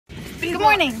Good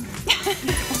morning.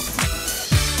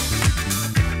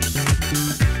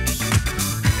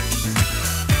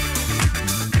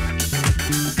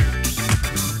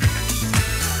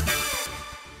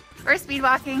 We're speed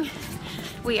walking.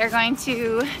 We are going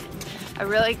to a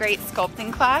really great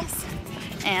sculpting class,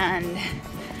 and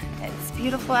it's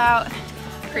beautiful out.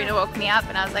 Karina woke me up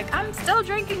and I was like, I'm still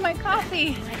drinking my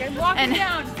coffee. Like, I'm walking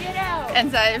down, get out.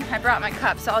 And so I brought my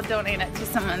cup, so I'll donate it to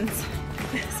someone's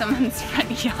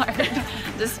front yard.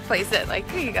 Just place it like,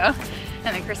 here you go.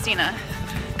 And then Christina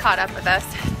caught up with us,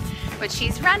 but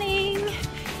she's running.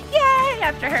 Yay!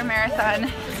 After her marathon.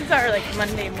 This is our like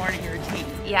Monday morning routine.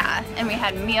 Yeah, and we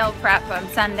had meal prep on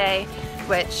Sunday,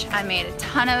 which I made a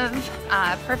ton of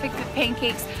perfect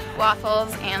pancakes,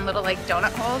 waffles, and little like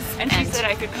donut holes. And she said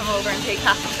I could come over and take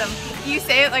half of them. You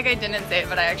say it like I didn't say it,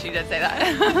 but I actually did say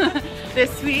that.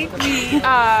 This week we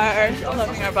are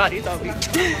loving our bodies all week.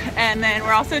 And then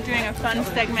we're also doing a fun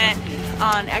segment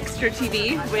on Extra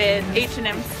TV with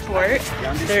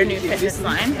h&msport, their new fitness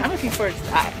line. I'm looking forward to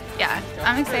that. Yeah,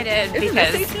 I'm excited Isn't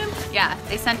because this H&M? yeah,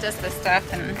 they sent us this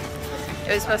stuff and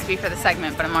it was supposed to be for the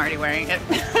segment, but I'm already wearing it.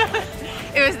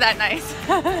 It was that nice.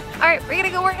 All right, we're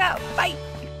gonna go work out. Bye.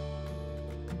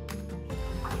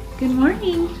 Good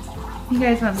morning. You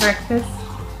guys want breakfast?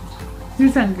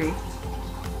 Who's hungry?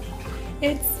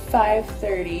 It's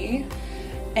 5:30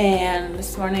 and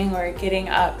this morning we're getting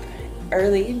up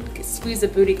early, squeeze a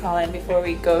booty call in before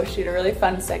we go shoot a really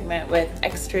fun segment with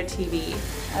Extra TV.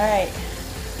 All right,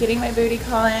 getting my booty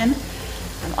call in.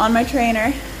 I'm on my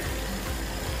trainer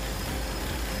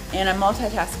and I'm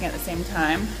multitasking at the same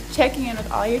time. Checking in with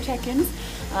all your check-ins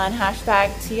on hashtag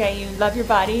TIU Love Your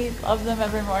Body. Love them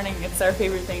every morning. It's our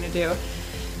favorite thing to do.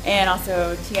 And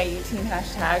also TIU Teen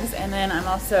hashtags. And then I'm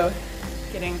also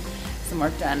getting some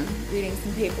work done, reading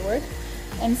some paperwork.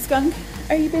 And Skunk,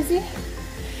 are you busy?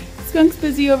 Skunk's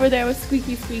busy over there with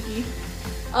Squeaky Squeaky.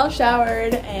 All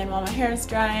showered, and while my hair is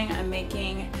drying, I'm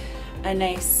making a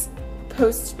nice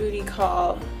post-booty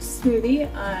call smoothie.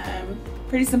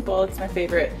 Pretty simple, it's my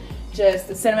favorite. Just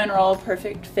a cinnamon roll,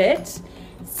 perfect fit,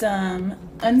 some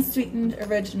unsweetened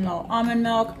original almond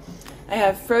milk. I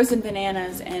have frozen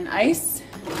bananas and ice.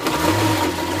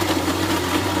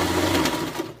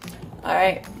 All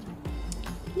right,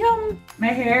 yum. My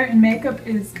hair and makeup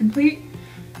is complete.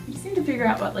 I just need to figure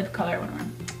out what lip color I want to wear.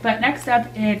 But next up,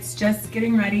 it's just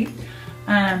getting ready.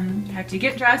 I have to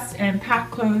get dressed and pack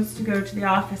clothes to go to the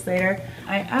office later.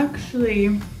 I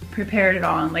actually prepared it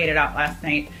all and laid it out last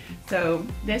night. So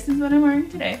this is what I'm wearing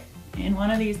today in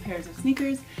one of these pairs of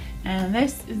sneakers, and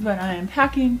this is what I am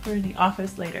packing for the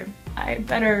office later. I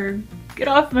better get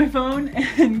off my phone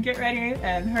and get ready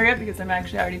and hurry up because I'm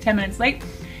actually already 10 minutes late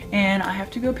and I have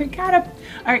to go pick Kat up.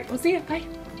 All right, we'll see you, bye.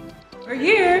 We're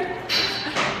here,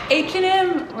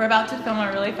 H&M. We're about to film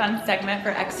a really fun segment for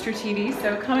Extra TV,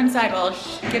 so come inside. We'll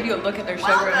give you a look at their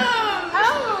showroom.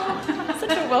 Oh,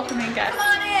 Such a welcoming guest.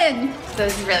 come on in. So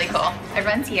this is really cool.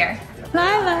 Everyone's here.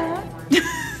 Lila.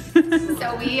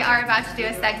 So we are about to do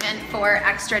a segment for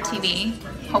Extra TV.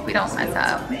 Hope we don't mess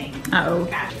up. Uh-oh.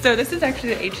 So this is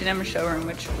actually the H&M showroom,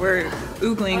 which we're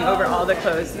oogling over all the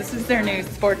clothes. This is their new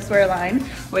sportswear line,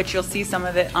 which you'll see some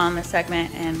of it on the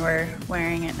segment, and we're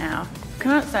wearing it now.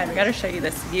 Come outside, we gotta show you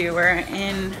this view. We're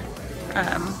in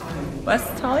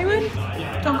West Hollywood?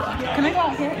 Can I go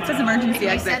out here? It says emergency Can we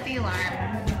exit. set the alarm?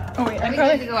 Oh wait, Are I we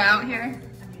probably... good to go out here?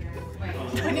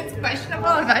 When it's questionable,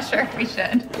 I'm not sure if we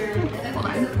should. Hold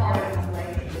on.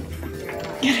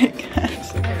 Get it,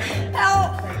 guys.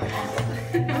 Help!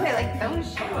 Okay, like those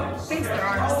shoes. Face their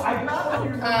arms.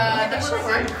 That should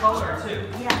work.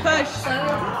 Push.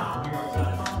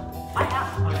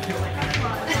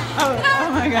 Oh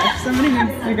my gosh, somebody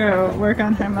needs to go work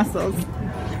on her muscles.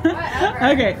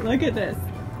 Okay, look at this.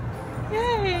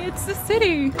 Yay, it's the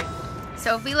city.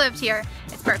 So if we lived here,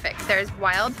 it's perfect. There's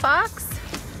Wild Fox,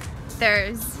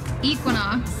 there's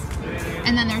Equinox,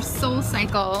 and then there's Soul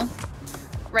Cycle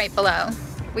right below.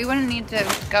 We wouldn't need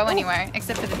to go anywhere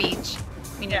except for the beach.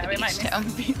 We need the beach might too.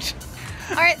 miss the beach.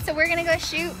 All right, so we're gonna go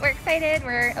shoot. We're excited.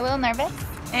 We're a little nervous.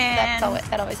 And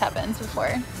That always happens before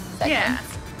segments. yeah,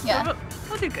 Yeah.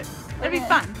 we'll do good. It'll be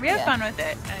fun. We have fun with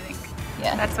it, I think.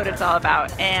 Yeah. That's what it's all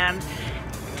about. And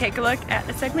take a look at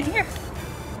the segment here.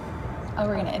 Oh,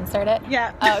 we're gonna insert it?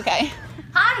 Yeah. Oh, okay.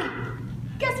 Hi.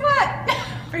 Guess what?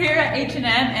 We're here at H&M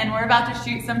and we're about to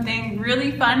shoot something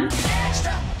really fun.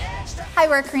 Hi,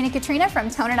 we're Karina Katrina from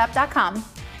ToneItUp.com.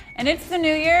 And it's the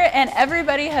new year and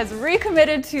everybody has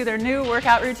recommitted to their new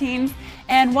workout routines.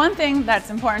 And one thing that's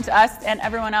important to us and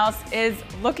everyone else is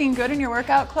looking good in your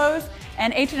workout clothes,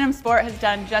 and h&msport has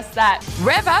done just that.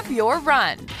 Rev up your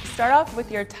run. start off with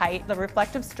your tight, the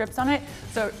reflective strips on it.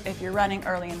 So if you're running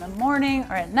early in the morning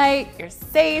or at night, you're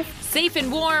safe. Safe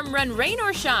and warm, run rain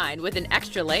or shine with an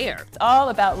extra layer. It's all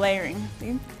about layering.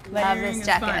 See? Love Layering this is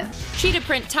jacket. fun. Cheetah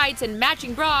print tights and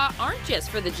matching bra aren't just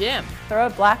for the gym. Throw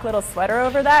a black little sweater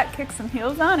over that, kick some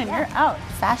heels on, and you're out.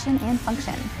 Fashion and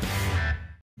function.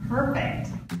 Perfect.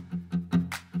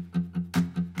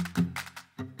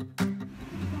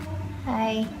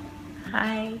 Hi.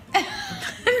 Hi.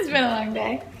 It's been a long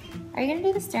day. Are you gonna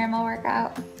do the stair mill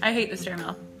workout? I hate the stair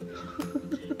mill.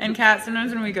 And Kat,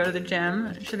 sometimes when we go to the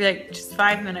gym, she'll be like, just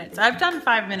 5 minutes. I've done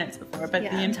 5 minutes before, but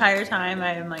the entire time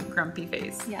I am like grumpy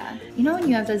face. Yeah. You know when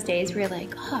you have those days where you're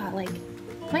like, oh, like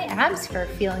my abs are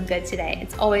feeling good today.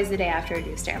 It's always the day after I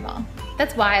do stair mill.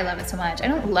 That's why I love it so much. I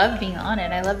don't love being on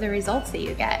it. I love the results that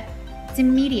you get. It's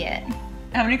immediate.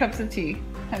 How many cups of tea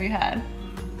have you had?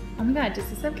 Oh my God, does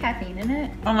this have caffeine in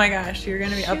it? Oh my gosh, you're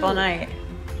gonna be up all night.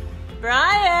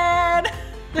 Brian!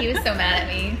 He was so mad at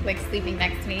me, like sleeping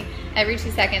next to me. Every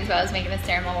 2 seconds while I was making the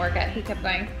stair mill workout, he kept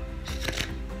going.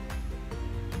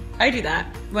 I do that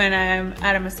when I'm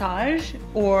at a massage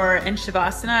or in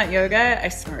Shavasana at yoga, I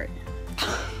snort.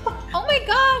 Oh my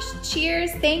gosh,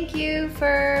 cheers, thank you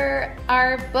for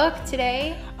our book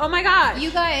today. Oh my gosh.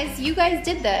 You guys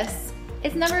did this.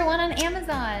 It's #1 on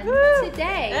Amazon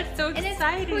today. That's so And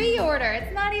exciting. it's pre-order,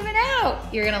 it's not even out.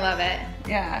 You're gonna love it.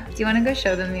 Yeah. Do you wanna go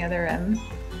show them the other room?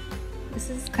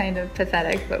 This is kind of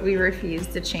pathetic, but we refuse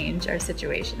to change our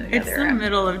situation in the It's other the room.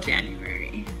 middle of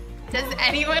January. Does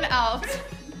anyone else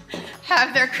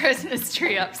have their Christmas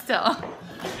tree up still?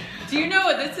 Do you know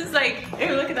what this is like?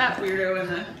 Ew, look at that weirdo in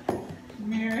the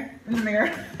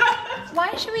mirror.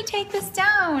 Why should we take this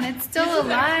down? It's still This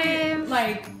is actually, alive.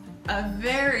 like a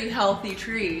very healthy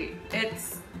tree. It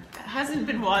hasn't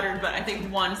been watered, but I think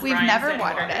once We've Brian never said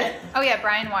watered it. Oh yeah,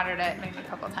 Brian watered it maybe a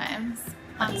couple times.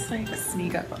 Let's like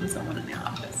sneak up on someone in the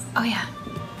office. Oh yeah.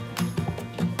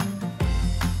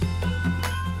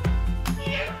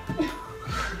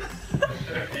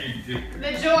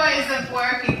 The joys of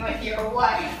working with your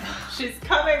wife. She's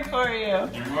coming for you.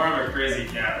 You're more of a crazy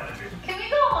cat. Can we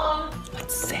go home?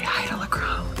 Let's say hi to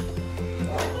LaCroix.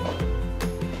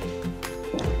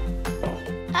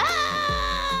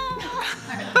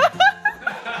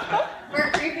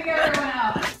 We're creeping everyone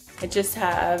out. I just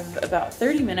have about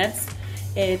 30 minutes.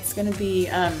 It's gonna be,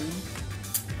 I'm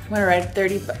gonna ride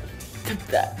 30,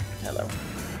 hello.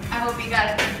 I hope you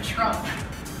got it in the trunk.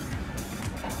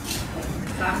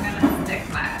 So I'm gonna stick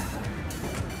my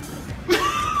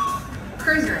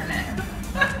cruiser in it.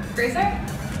 Cruiser?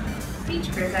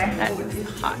 Beach cruiser. That is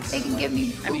hot. They can give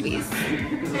me boobies.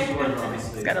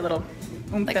 It's got a little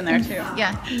oomph in there too.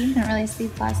 Yeah. You didn't really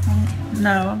sleep last night.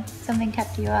 No, Something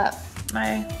kept you up.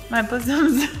 my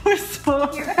bosoms were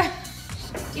sore.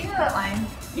 Do you know that line?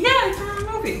 Yeah, it's from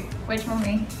a movie. Which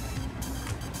movie?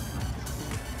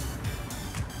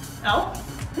 Oh?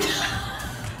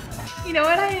 You know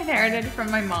what I inherited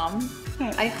from my mom?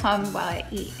 I hum while I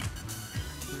eat.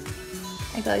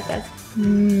 I go like this.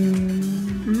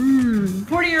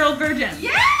 40-year-old virgin.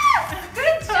 Yeah!